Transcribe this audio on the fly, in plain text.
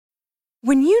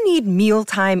When you need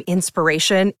mealtime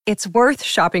inspiration, it's worth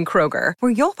shopping Kroger,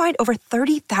 where you'll find over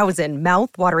 30,000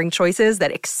 mouth-watering choices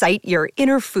that excite your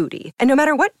inner foodie. And no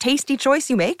matter what tasty choice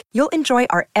you make, you'll enjoy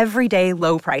our everyday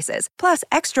low prices, plus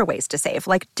extra ways to save,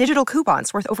 like digital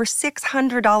coupons worth over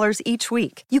 $600 each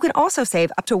week. You can also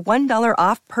save up to $1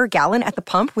 off per gallon at the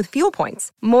pump with fuel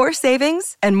points. More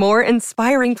savings and more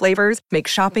inspiring flavors make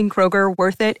shopping Kroger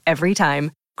worth it every time.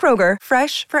 Kroger,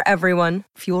 fresh for everyone.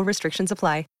 Fuel restrictions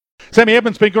apply. Sammy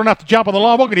Edmonds been good enough to jump on the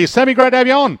line. Welcome to you, Sammy. Great to have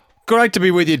you on. Great to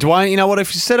be with you, Dwayne. You know what?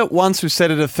 If you said it once, we've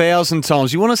said it 1,000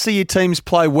 times. You want to see your teams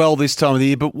play well this time of the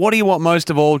year, but what do you want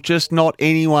most of all? Just not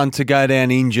anyone to go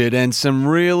down injured. And some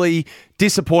really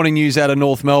disappointing news out of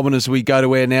North Melbourne as we go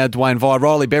to air now, Dwayne, via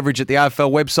Riley Beveridge at the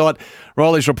AFL website.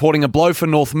 Riley's reporting a blow for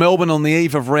North Melbourne on the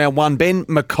eve of round one. Ben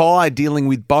Mackay dealing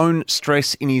with bone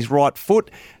stress in his right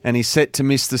foot, and he's set to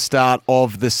miss the start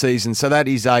of the season. So that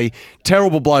is a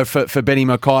terrible blow for Benny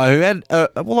Mackay, who had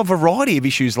a variety of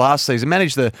issues last season.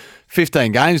 Managed the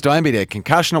 15 games, Dwayne, but he had a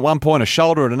concussion at one point, a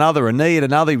shoulder at another, a knee at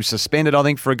another. He was suspended, I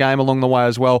think, for a game along the way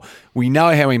as well. We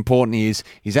know how important he is.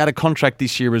 He's out of contract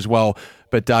this year as well.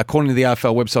 But according to the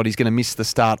AFL website, he's going to miss the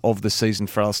start of the season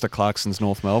for Alistair Clarkson's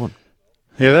North Melbourne.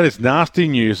 Yeah, that is nasty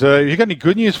news. You got any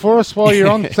good news for us while you're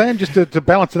on, Sam, just to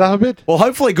balance it up a bit? Well,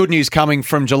 hopefully good news coming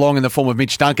from Geelong in the form of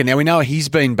Mitch Duncan. Now, we know he's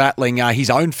been battling his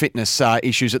own fitness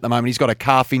issues at the moment. He's got a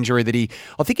calf injury that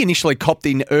I think initially copped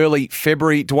in early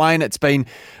February. Dwayne,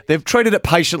 they've treated it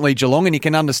patiently, Geelong, and you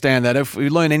can understand that. If we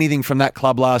learn anything from that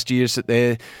club last year, is that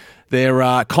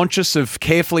they're conscious of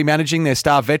carefully managing their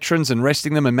star veterans and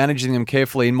resting them and managing them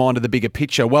carefully in mind of the bigger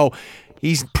picture. Well,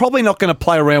 he's probably not going to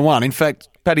play round one. In fact,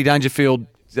 Paddy Dangerfield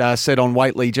said on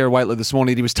Jared Waitley this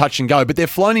morning that he was touch and go, but they're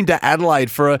flown into Adelaide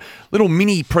for a little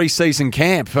mini pre-season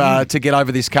camp to get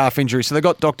over this calf injury. So they've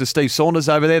got Dr. Steve Saunders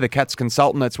over there, the Cats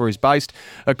consultant. That's where he's based,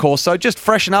 of course. So just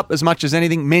freshen up as much as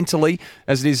anything, mentally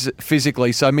as it is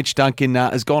physically. So Mitch Duncan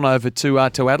has gone over to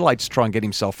Adelaide to try and get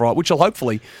himself right, which will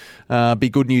hopefully be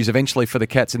good news eventually for the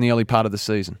Cats in the early part of the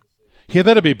season. Yeah,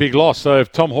 that'd be a big loss. So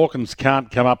if Tom Hawkins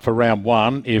can't come up for round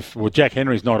one, Jack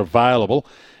Henry's not available,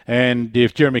 and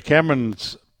if Jeremy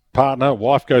Cameron's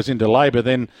wife goes into labour,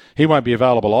 then he won't be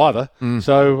available either.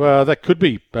 So that could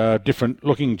be a different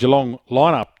looking Geelong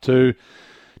lineup to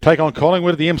take on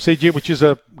Collingwood at the MCG, which is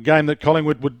a game that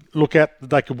Collingwood would look at that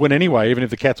they could win anyway, even if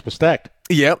the Cats were stacked.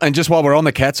 Yeah, and just while we're on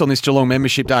the Cats on this Geelong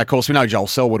membership day, of course, we know Joel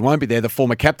Selwood won't be there, the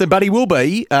former captain, but he will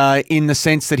be in the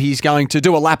sense that he's going to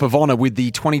do a lap of honour with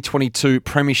the 2022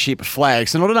 Premiership flag.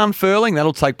 So not an unfurling,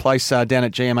 that'll take place down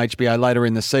at GMHBA later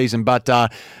in the season, but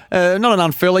not an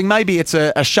unfurling, maybe it's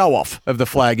a show-off of the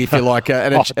flag, if you like,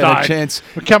 and a chance.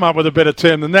 We'll come up with a better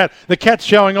term than that. The Cats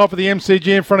showing off at the MCG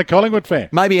in front of Collingwood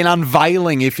fans. Maybe an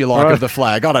unveiling, if you like, of the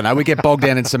flag. I don't know, we get bogged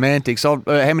down in semantics. How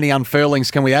many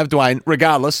unfurlings can we have, Dwayne?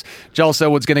 Regardless, Joel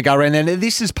Selwood's going to go around, and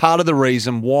this is part of the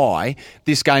reason why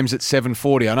this game's at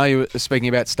 7:40. I know you were speaking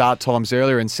about start times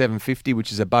earlier in 7:50,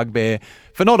 which is a bugbear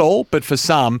for not all, but for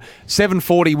some.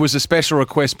 7:40 was a special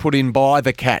request put in by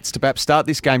the Cats to perhaps start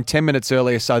this game 10 minutes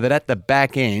earlier so that at the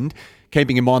back end,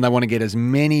 keeping in mind they want to get as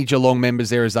many Geelong members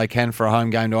there as they can for a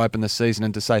home game to open the season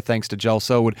and to say thanks to Joel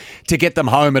Selwood, to get them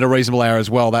home at a reasonable hour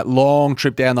as well. That long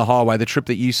trip down the highway, the trip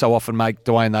that you so often make,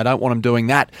 Dwayne, they don't want them doing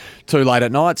that too late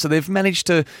at night. So they've managed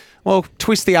to,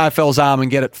 twist the AFL's arm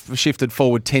and get it shifted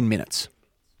forward 10 minutes.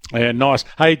 Yeah, nice.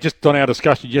 Hey, just on our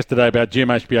discussion yesterday about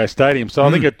GMHBA Stadium, so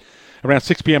I think at around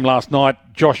 6 p.m. last night,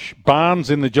 Josh Barnes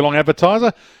in the Geelong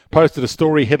Advertiser posted a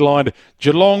story headlined,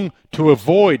 Geelong to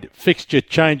avoid fixture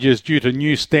changes due to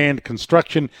new stand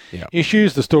construction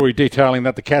issues. The story detailing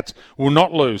that the Cats will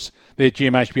not lose their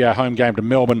GMHBA home game to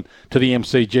Melbourne to the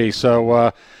MCG.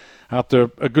 So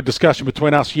after a good discussion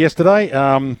between us yesterday,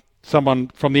 someone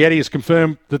from the Addy has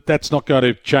confirmed that that's not going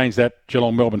to change that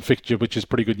Geelong-Melbourne fixture, which is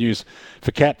pretty good news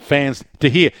for Cat fans to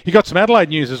hear. You got some Adelaide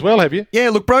news as well, have you? Yeah,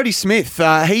 look, Brodie Smith,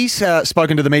 he's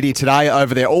spoken to the media today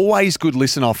over there. Always good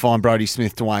listen, I find, Brodie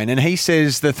Smith, Dwayne. And he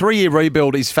says the 3-year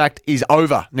rebuild is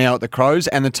over now at the Crows,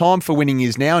 and the time for winning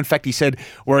is now. In fact, he said,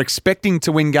 we're expecting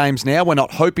to win games now. We're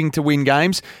not hoping to win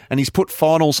games. And he's put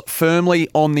finals firmly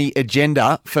on the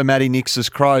agenda for Matty Nix's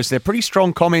Crows. They're pretty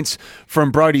strong comments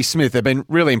from Brodie Smith. They've been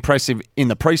really impressive in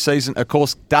the preseason. Of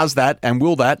course, does that and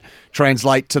will that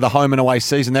translate to the home and away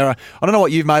season? I don't know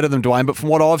what you've made of them, Dwayne, but from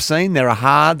what I've seen, they're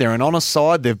an honest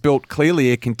side. They've built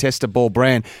clearly a contested ball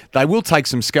brand. They will take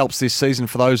some scalps this season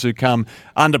for those who come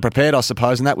underprepared, I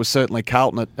suppose, and that was certainly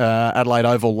Carlton at Adelaide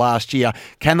Oval last year.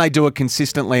 Can they do it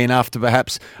consistently enough to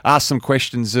perhaps ask some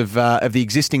questions of the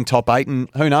existing top 8 and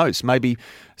who knows, maybe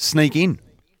sneak in?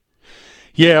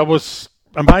 Yeah, it was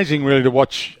amazing really to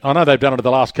watch. I know they've done it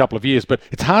the last couple of years, but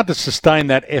it's hard to sustain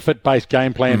that effort-based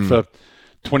game plan for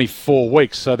 24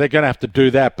 weeks. So they're going to have to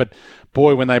do that. But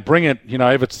boy, when they bring it,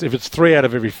 if it's 3 out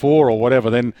of every 4 or whatever,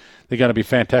 then they're going to be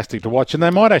fantastic to watch. And they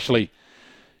might actually,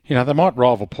 they might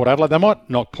rival Port Adelaide. They might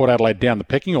knock Port Adelaide down the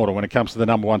pecking order when it comes to the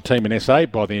number 1 team in SA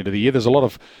by the end of the year. There's a lot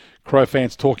of Crow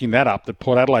fans talking that up, that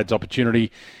Port Adelaide's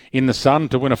opportunity in the sun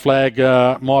to win a flag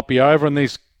might be over, and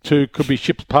these two could be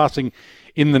ships passing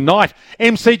in the night.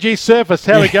 MCG Surface,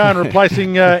 how are we going,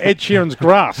 replacing Ed Sheeran's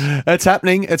grass? It's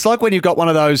happening. It's like when you've got one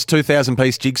of those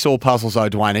 2,000-piece jigsaw puzzles, though,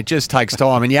 Dwayne. It just takes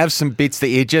time, and you have some bits that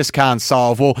you just can't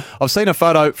solve. Well, I've seen a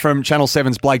photo from Channel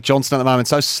 7's Blake Johnston at the moment,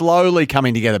 so slowly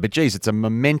coming together. But, geez, it's a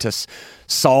momentous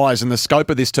size, and the scope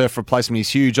of this turf replacement is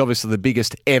huge. Obviously, the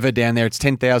biggest ever down there. It's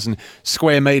 10,000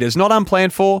 square metres. Not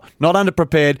unplanned for, not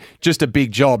underprepared, just a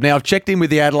big job. Now, I've checked in with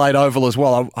the Adelaide Oval as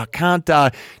well. I can't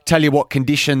tell you what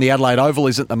condition the Adelaide Oval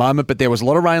is at the moment, but there was a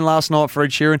lot of rain last night for Ed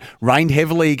Sheeran. Rained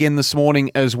heavily again this morning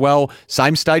as well.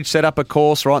 Same stage setup, of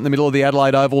course, right in the middle of the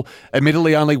Adelaide Oval.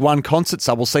 Admittedly, only one concert,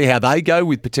 so we'll see how they go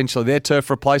with potentially their turf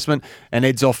replacement. And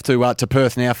Ed's off to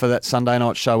Perth now for that Sunday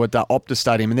night show at Optus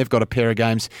Stadium, and they've got a pair of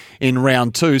games in round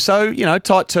 2. So,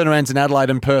 tight turnarounds in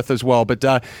Adelaide and Perth as well. But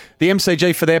the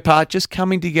MCG, for their part, just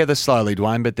coming together slowly,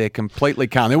 Dwayne, but they're completely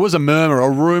calm. There was a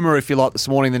rumour, if you like, this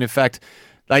morning that, in fact,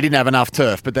 they didn't have enough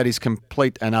turf, but that is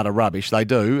complete and utter rubbish. They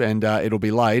do, and it'll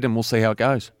be laid, and we'll see how it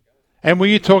goes. And were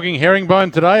you talking herringbone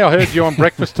today? I heard you on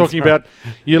breakfast talking about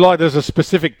there's a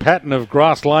specific pattern of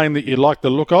grass lane that you like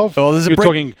the look of. Oh, You're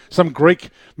talking some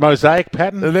Greek mosaic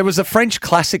pattern? There was a French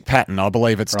classic pattern, I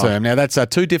believe it's termed. Now, that's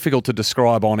too difficult to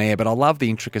describe on air, but I love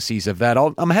the intricacies of that.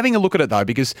 I'm having a look at it, though,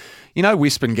 because,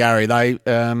 Wisp and Gary, they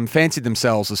fancied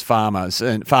themselves as farmers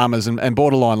and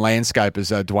borderline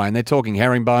landscapers, Dwayne. They're talking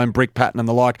herringbone, brick pattern and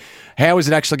the like. How is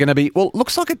it actually going to be? Well, it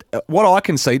looks like what I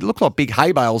can see, it looks like big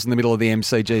hay bales in the middle of the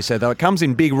MCG, so it comes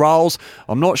in big rolls.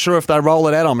 I'm not sure if they roll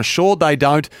it out. I'm assured they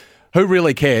don't. Who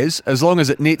really cares? As long as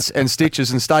it knits and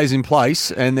stitches and stays in place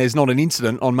and there's not an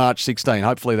incident on March 16.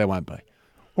 Hopefully there won't be.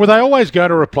 Were they always going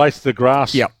to replace the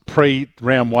grass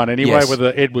pre-round 1 anyway, Yes.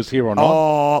 whether Ed was here or not?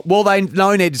 Oh, well, they've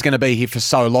known Ed's going to be here for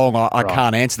so long, I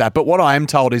can't answer that. But what I am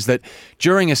told is that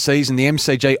during a season, the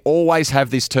MCG always have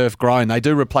this turf grown. They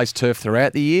do replace turf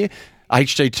throughout the year.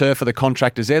 HG Turf are the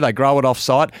contractors there. They grow it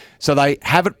off-site. So they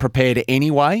have it prepared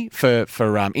anyway for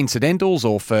incidentals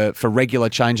or for regular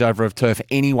changeover of turf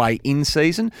anyway in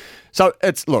season. So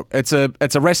it's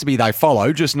a recipe they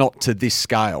follow, just not to this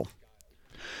scale.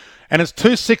 And it's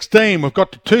 2:16. We've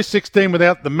got to 2:16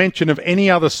 without the mention of any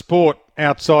other sport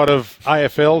outside of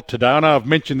AFL today. I know I've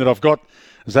mentioned that I've got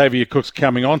Xavier Cooks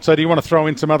coming on. So do you want to throw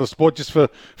in some other sport just for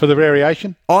the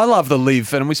variation? I love the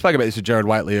LIV, and we spoke about this with Jared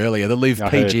Waitley earlier, the LIV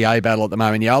PGA battle at the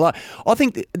moment. I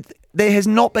think there has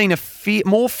not been a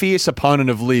more fierce opponent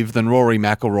of LIV than Rory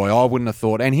McIlroy, I wouldn't have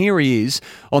thought. And here he is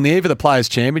on the eve of the Players'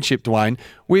 Championship, Dwayne,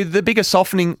 with the biggest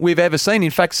softening we've ever seen.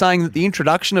 In fact, saying that the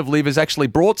introduction of LIV has actually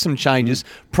brought some changes,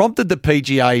 prompted the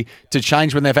PGA to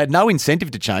change when they've had no incentive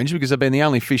to change because they've been the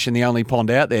only fish in the only pond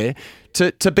out there,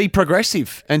 to be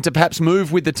progressive and to perhaps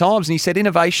move with the times. And he said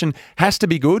innovation has to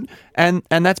be good, and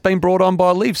that's been brought on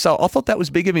by LIV. So I thought that was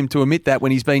big of him to admit that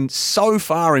when he's been so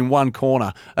far in one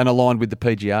corner and aligned with the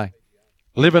PGA.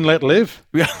 Live and let live.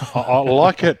 I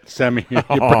like it, Sammy.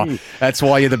 That's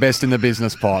why you're the best in the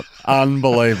business, Pot.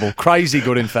 Unbelievable. Crazy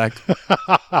good, in fact.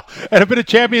 And a bit of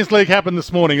Champions League happened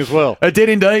this morning as well. It did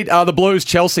indeed. The Blues,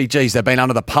 Chelsea, geez, they've been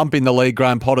under the pump in the league,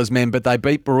 Graham Potter's men, but they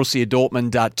beat Borussia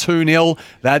Dortmund 2-0.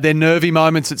 They had their nervy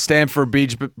moments at Stamford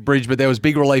Bridge, but there was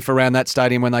big relief around that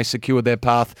stadium when they secured their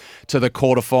path to the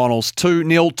quarterfinals.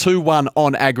 2-0, 2-1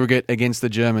 on aggregate against the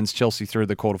Germans. Chelsea through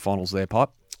the quarterfinals there,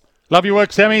 Pot. Love your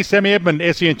work, Sammy. Sammy Edmund,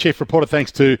 SEN Chief Reporter,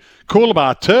 thanks to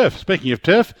Coolabah Turf. Speaking of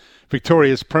turf,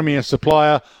 Victoria's premier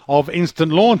supplier of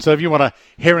instant lawn. So if you want to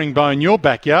herringbone your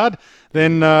backyard,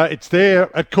 then it's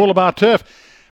there at Coolabah Turf.